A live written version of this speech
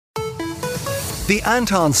The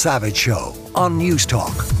Anton Savage Show on News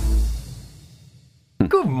Talk.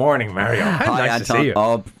 Good morning, Mario. How Hi, nice Anton. to see you.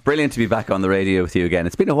 Oh, brilliant to be back on the radio with you again.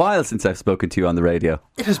 It's been a while since I've spoken to you on the radio.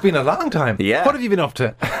 It has been a long time. Yeah. What have you been up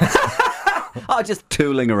to? Oh, just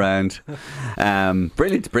tooling around.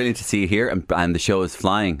 Brilliant to see you here, and the show is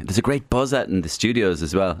flying. There's a great buzz out in the studios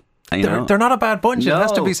as well. And, They're not a bad bunch, No. it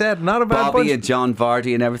has to be said. Not a bad bunch. Bobby and John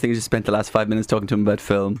Vardy and everything. Just spent the last 5 minutes talking to him about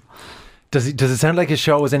film. Does it sound like his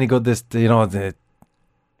show was any good down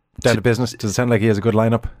to business? Does it sound like he has a good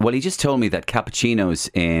lineup? Well, he just told me that cappuccinos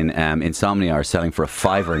in Insomnia are selling for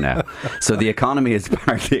 $5 now. So the economy has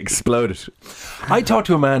apparently exploded. I talked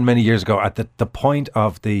to a man many years ago at the point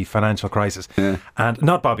of the financial crisis, and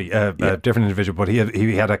not Bobby, a different individual, but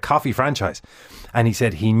he had a coffee franchise, and he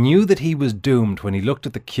said he knew that he was doomed when he looked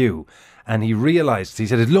at the queue, and he realised, he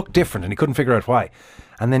said it looked different, and he couldn't figure out why.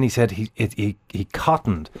 And then he said he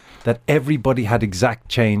cottoned that everybody had exact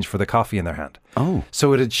change for the coffee in their hand. Oh.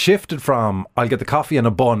 So it had shifted from, I'll get the coffee and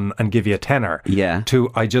a bun and give you a tenner, Yeah. to,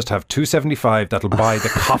 I just have $2.75 that'll buy the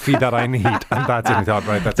coffee that I need. And that's it. He thought,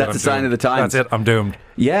 right, that's a sign of the times. That's it, I'm doomed.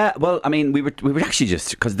 Yeah, well, I mean, we were actually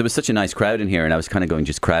just, because there was such a nice crowd in here, and I was kind of going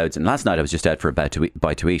just crowds. And last night I was just out for a bite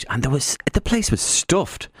to eat, and the place was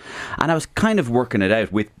stuffed. And I was kind of working it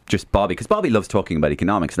out with just Bobby, because Bobby loves talking about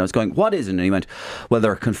economics. And I was going, what is it? And he went, well,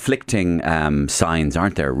 there are conflicting signs,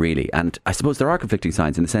 aren't there, really? And I suppose there are conflicting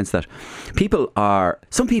signs in the sense that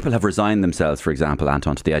some people have resigned themselves, for example,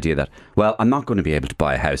 Anton, to the idea that, well, I'm not going to be able to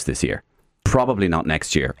buy a house this year. Probably not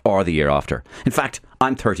next year or the year after. In fact,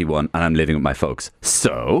 I'm 31 and I'm living with my folks.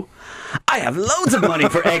 So I have loads of money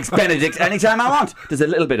for Eggs Benedict anytime I want. There's a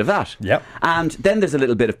little bit of that. Yep. And then there's a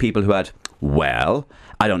little bit of people who had, well,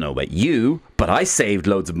 I don't know about you, but I saved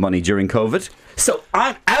loads of money during COVID. So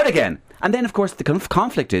I'm out again. And then, of course, the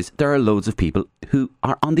conflict is there are loads of people who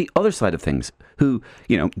are on the other side of things who,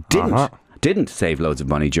 didn't save loads of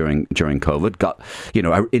money during COVID, got,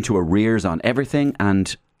 into arrears on everything,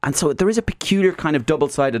 and so there is a peculiar kind of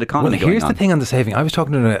double-sided economy going on. Well, here's the thing on the saving. I was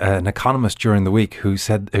talking to an economist during the week who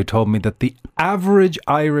told me that the average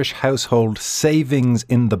Irish household savings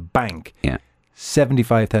in the bank,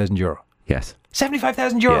 €75,000. Yes.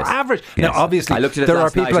 €75,000 Yes. average. Yes. Now, obviously, I looked at it there are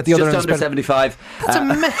last people night. at the It's other just end. under 75. That's a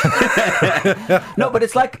No, but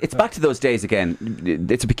it's back to those days again.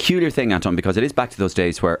 It's a peculiar thing, Anton, because it is back to those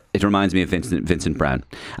days where it reminds me of Vincent Brown.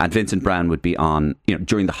 And Vincent Brown would be on,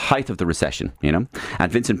 during the height of the recession, and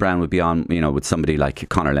Vincent Brown would be on, with somebody like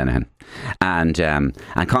Conor Lenihan. And Conor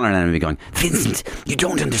Lenihan would be going, Vincent, you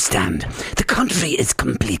don't understand. The country is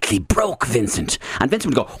completely broke, Vincent. And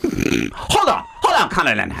Vincent would go, hold on,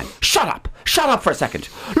 Conor Lenihan. Shut up for a second.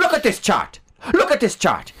 Look at this chart.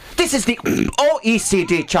 This is the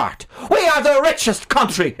OECD chart. We are the richest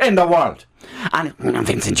country in the world. And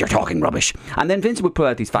Vincent, you're talking rubbish. And then Vincent would pull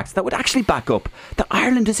out these facts that would actually back up that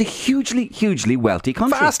Ireland is a hugely, hugely wealthy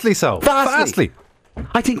country. Vastly so. Vastly.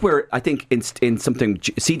 I think in something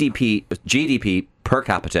GDP per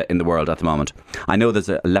capita in the world at the moment. I know there's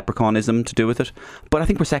a leprechaunism to do with it, but I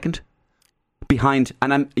think we're second. Behind,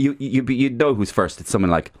 and you know who's first. It's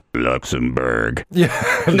someone like Luxembourg. Yeah,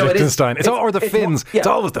 no, Liechtenstein. Or the Finns. Yeah. It's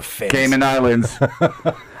always the Finns. Cayman Islands.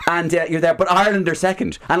 And you're there, but Ireland are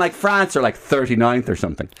second, and like France are like 39th or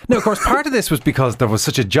something. No, of course, part of this was because there was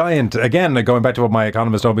such a giant, again, going back to what my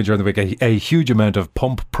economist told me during the week, a huge amount of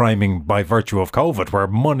pump priming by virtue of COVID, where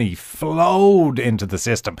money flowed into the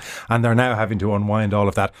system, and they're now having to unwind all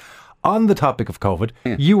of that. On the topic of COVID,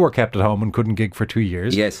 you were kept at home and couldn't gig for 2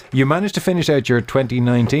 years. Yes. You managed to finish out your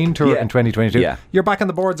 2019 tour in 2022. Yeah. You're back on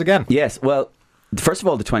the boards again. Yes, well, first of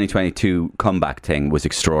all, the 2022 comeback thing was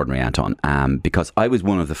extraordinary, Anton, because I was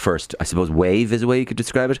one of the first, I suppose wave is a way you could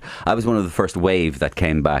describe it. I was one of the first wave that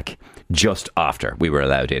came back just after we were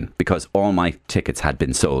allowed in, because all my tickets had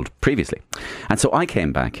been sold previously. And so I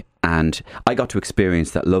came back and I got to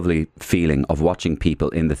experience that lovely feeling of watching people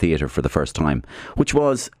in the theatre for the first time, which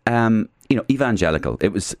was evangelical.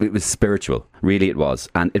 It was spiritual, really it was.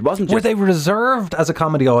 And it wasn't just... Were they reserved as a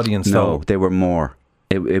comedy audience, though? No, they were more.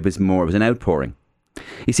 It was more. It was an outpouring.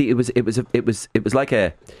 You see, it was like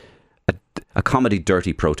a comedy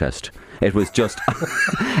dirty protest. It was just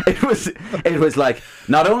it was like,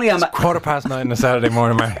 not only am I 9:15 on a Saturday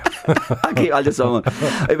morning, Mario. I'll just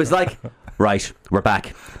it was like, right, we're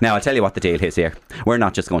back. Now I'll tell you what the deal is here. We're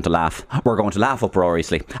not just going to laugh. We're going to laugh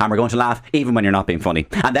uproariously, and we're going to laugh even when you're not being funny.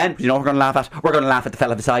 And then, you know what we're going to laugh at? We're going to laugh at the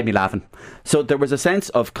fella beside me laughing. So there was a sense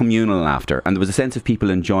of communal laughter, and there was a sense of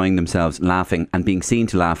people enjoying themselves, laughing and being seen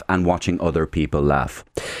to laugh and watching other people laugh.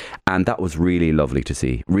 And that was really lovely to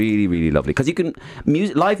see. Really, really lovely. Because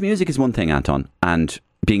live music is one thing, Anton, and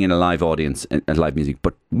being in a live audience and live music,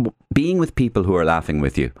 but being with people who are laughing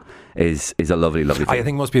with you is a lovely, lovely thing. I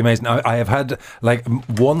think it must be amazing. I have had, like,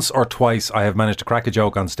 once or twice I have managed to crack a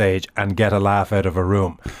joke on stage and get a laugh out of a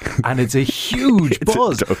room, and it's a huge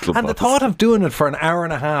buzz. And the thought of doing it for an hour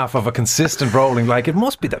and a half of a consistent rolling, like, it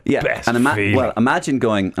must be the best and feeling. imagine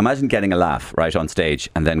getting a laugh right on stage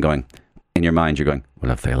and then going, in your mind, you're going,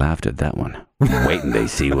 well, if they laughed at that one, wait and they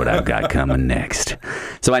see what I've got coming next.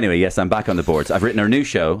 So anyway, yes, I'm back on the boards. I've written a new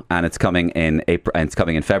show, and it's coming in April, and it's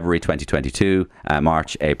coming in February 2022,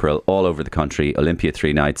 March, April, all over the country. Olympia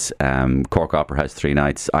 3 nights, Cork Opera House 3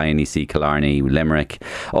 nights, INEC, Killarney, Limerick,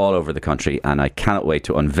 all over the country. And I cannot wait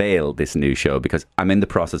to unveil this new show because I'm in the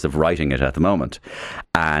process of writing it at the moment.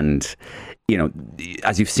 And you know,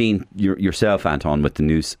 as you've seen yourself, Anton, with the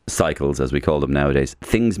news cycles, as we call them nowadays,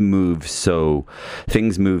 things move so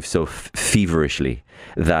feverishly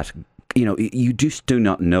that, you know, you just do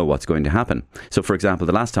not know what's going to happen. So, for example,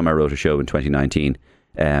 the last time I wrote a show in 2019,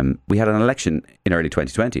 we had an election in early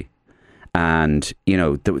 2020, and you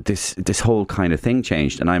know, this whole kind of thing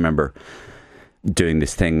changed. And I remember doing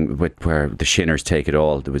this thing where the Shinners Take It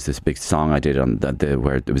All. There was this big song I did on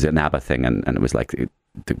where it was an ABBA thing, and it was like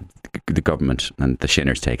the government and the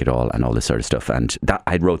Shinners Take It All and all this sort of stuff. And that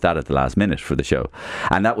I wrote that at the last minute for the show,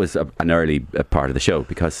 and that was an early part of the show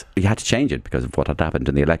because you had to change it because of what had happened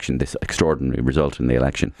in the election, this extraordinary result in the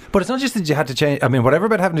election. But it's not just that you had to change. I mean, whatever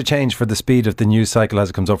about having to change for the speed of the news cycle as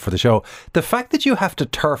it comes up for the show, the fact that you have to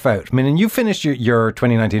turf out. I mean, and you finished your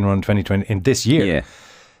 2019 run 2020 in this year. Yeah.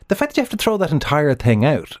 The fact that you have to throw that entire thing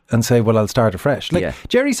out and say, well, I'll start afresh. Like,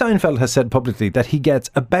 Jerry Seinfeld has said publicly that he gets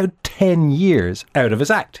about 10 years out of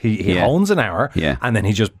his act. He hones an hour and then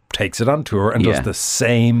he just takes it on tour and does the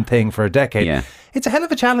same thing for a decade. Yeah. It's a hell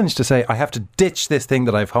of a challenge to say, I have to ditch this thing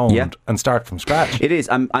that I've honed and start from scratch. It is.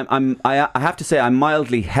 I have to say, I'm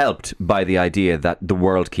mildly helped by the idea that the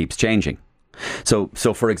world keeps changing. So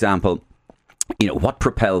for example, you know, what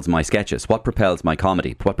propels my sketches? What propels my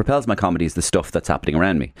comedy? What propels my comedy is the stuff that's happening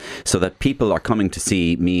around me. So that people are coming to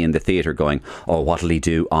see me in the theatre going, oh, what'll he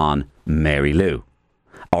do on Mary Lou?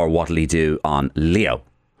 Or what'll he do on Leo?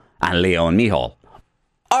 And Leo and Mihal?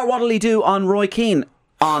 Or what'll he do on Roy Keane?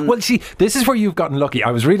 Well, see, this is where you've gotten lucky.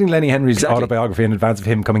 I was reading Lenny Henry's autobiography in advance of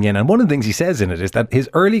him coming in, and one of the things he says in it is that his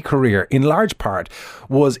early career, in large part,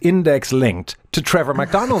 was index linked to Trevor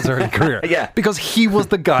McDonald's early career. Because he was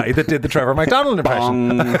the guy that did the Trevor McDonald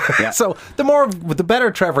impression. So the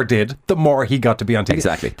better Trevor did, the more he got to be on TV.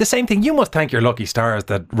 Exactly. The same thing, you must thank your lucky stars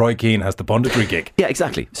that Roy Keane has the punditry gig. Yeah,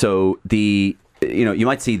 exactly. So you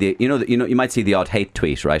might see the odd hate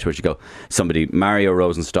tweet, right, where you go, somebody, Mario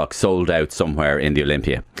Rosenstock sold out somewhere in the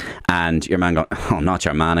Olympia, and your man going, oh, not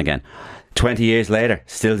your man again. 20 years later,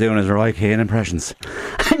 still doing his Roy Keane impressions.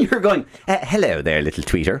 And you're going, hello there, little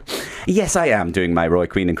tweeter. Yes, I am doing my Roy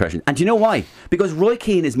Keane impression. And do you know why? Because Roy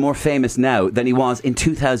Keane is more famous now than he was in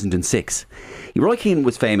 2006. Roy Keane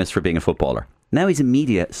was famous for being a footballer. Now he's a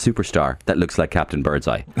media superstar that looks like Captain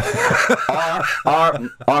Birdseye.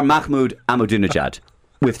 or Mahmoud Ahmadinejad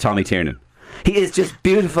with Tommy Tiernan. He is just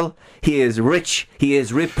beautiful. He is rich. He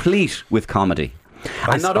is replete with comedy.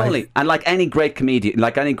 And like any great comedian,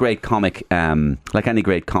 like any great comic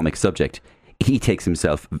subject, he takes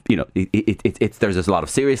himself, you know, there's a lot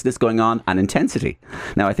of seriousness going on and intensity.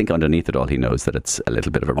 Now, I think underneath it all, he knows that it's a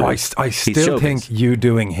little bit of a roast. I still think you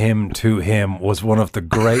doing him to him was one of the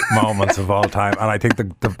great moments of all time, and I think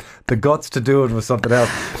the guts to do it was something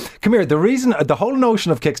else. Come here, the whole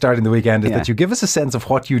notion of kickstarting the weekend is that you give us a sense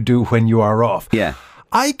of what you do when you are off. Yeah,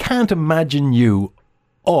 I can't imagine you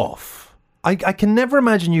off. I can never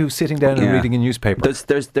imagine you sitting down and reading a newspaper. There's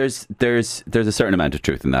a certain amount of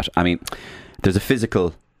truth in that. I mean, there's a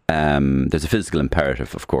physical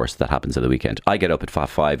imperative, of course, that happens at the weekend. I get up at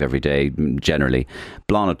 5 every day, generally.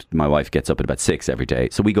 Blonde, my wife, gets up at about 6 every day.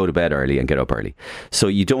 So we go to bed early and get up early. So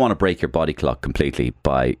you don't want to break your body clock completely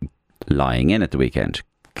by lying in at the weekend,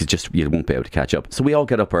 because you won't be able to catch up. So we all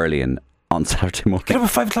get up early and on Saturday morning. Get up at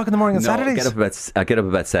 5 o'clock in the morning on Saturdays? I get up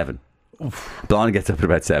about 7. Blonde gets up at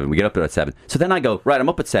about 7. We get up at about 7. So then I go, right, I'm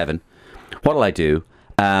up at 7. What'll I do?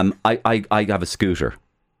 I have a scooter.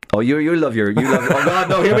 Oh, you love oh God,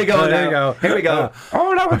 no, here we go. Here we go.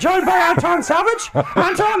 Oh, now we're joined by Anton Savage.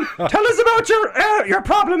 Anton, tell us about your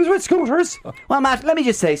problems with scooters. Well, Matt, let me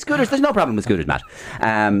just say, scooters, there's no problem with scooters, Matt.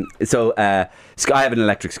 I have an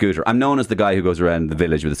electric scooter. I'm known as the guy who goes around the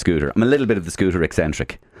village with a scooter. I'm a little bit of the scooter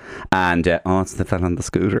eccentric. And, it's the fella on the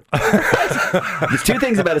scooter. There's two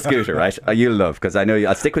things about a scooter, right? You'll love, because I know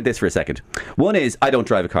I'll stick with this for a second. One is, I don't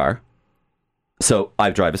drive a car, so I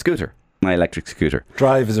drive a scooter. my electric scooter.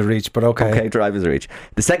 Drive is a reach, but okay. Okay, drive is a reach.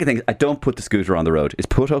 The second thing is I don't put the scooter on the road. Is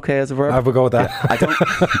put okay as a verb? I would go with that. Yeah, I don't.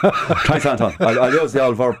 Thanks, Anton. I use the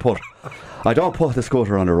old verb put. I don't put the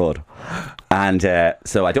scooter on the road. And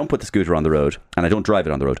so I don't put the scooter on the road, and I don't drive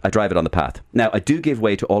it on the road. I drive it on the path. Now, I do give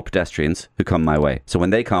way to all pedestrians who come my way. So when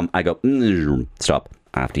they come, I go, stop,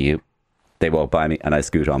 after you. They walk by me, and I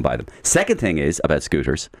scoot on by them. Second thing is, about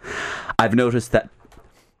scooters, I've noticed that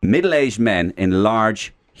middle-aged men in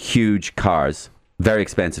large, huge cars, very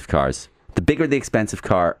expensive cars, the bigger the expensive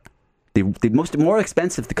car, the more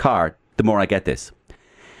expensive the car, the more I get this.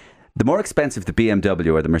 The more expensive the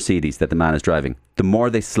BMW or the Mercedes that the man is driving, the more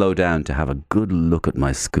they slow down to have a good look at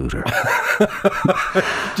my scooter.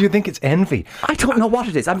 Do you think it's envy? I don't know what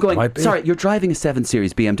it is. I'm going, sorry, you're driving a 7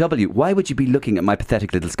 Series BMW. Why would you be looking at my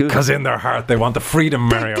pathetic little scooter? Because in their heart they want the freedom,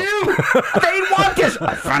 Mario. They do! They want it!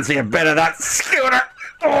 I fancy a bit of that scooter.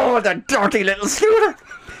 Oh, the dirty little scooter.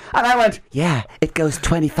 And I went, yeah, it goes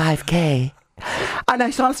 25k. And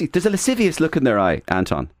I honestly, there's a lascivious look in their eye,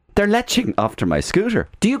 Anton. They're leching after my scooter.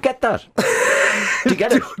 Do you get that? Do you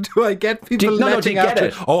get it? Do I get people leching after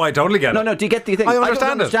it? Oh, I totally get it. No, do you get the thing? I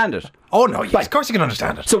understand it. Oh, no, yes, of course you can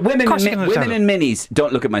understand it. So women in Minis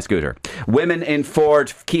don't look at my scooter. Women in Ford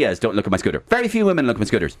Kias don't look at my scooter. Very few women look at my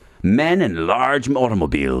scooters. Men in large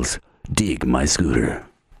automobiles dig my scooter.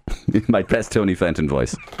 My best Tony Fenton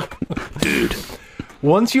voice. Dude.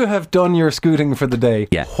 Once you have done your scooting for the day,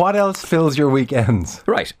 what else fills your weekends?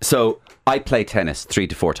 Right. So I play tennis 3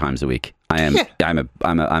 to 4 times a week. I'm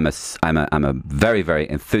a very, very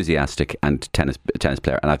enthusiastic and tennis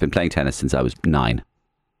player, and I've been playing tennis since I was 9.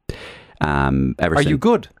 Are you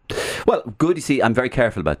good? Well, good. You see, I'm very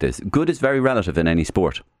careful about this. Good is very relative in any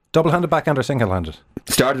sport. Double-handed backhand or single-handed?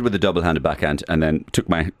 Started with a double-handed backhand and then took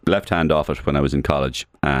my left hand off it when I was in college.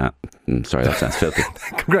 Sorry, that sounds filthy.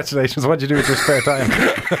 Congratulations. What did you do with your spare time?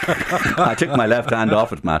 I took my left hand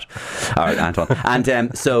off it, Matt. All right, Anton.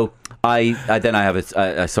 And so I have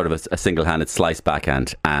a sort of a single-handed slice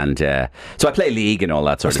backhand. And so I play league and all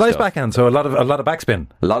that sort of stuff. Slice backhand, so a lot of backspin.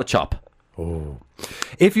 A lot of chop. Oh.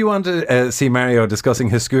 If you want to see Mario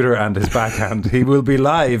discussing his scooter and his backhand, he will be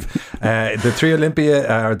live. The 3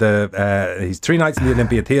 Olympia, he's 3 nights in the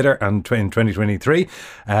Olympia Theatre and in 2023.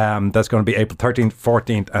 That's going to be April 13th,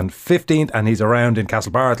 14th and 15th, and he's around in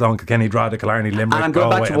Castlebar, Long Kilkenny, Drogheda, Killarney, Limerick. And I'm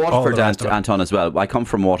going back to Waterford, Anton, as well. I come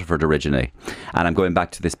from Waterford originally, and I'm going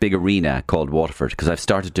back to this big arena called Waterford because I've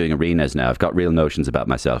started doing arenas now. I've got real notions about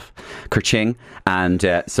myself. Kerching,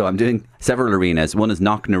 and so I'm doing several arenas. One is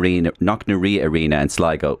Knocknaree Arena in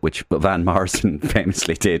Sligo, which Van Morrison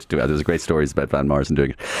famously did. There's great stories about Van Morrison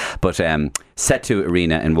doing it. But Setu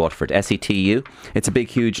Arena in Waterford, SETU. It's a big,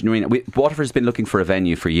 huge arena. Waterford's been looking for a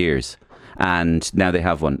venue for years, and now they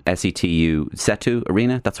have one. SETU Setu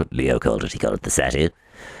Arena. That's what Leo called it. He called it the Setu.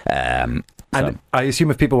 And I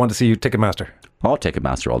assume if people want to see you, Ticketmaster. Oh,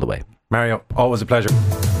 Ticketmaster all the way. Mario, always a pleasure.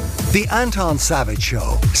 The Anton Savage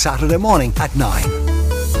Show, Saturday morning at 9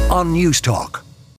 on News Talk.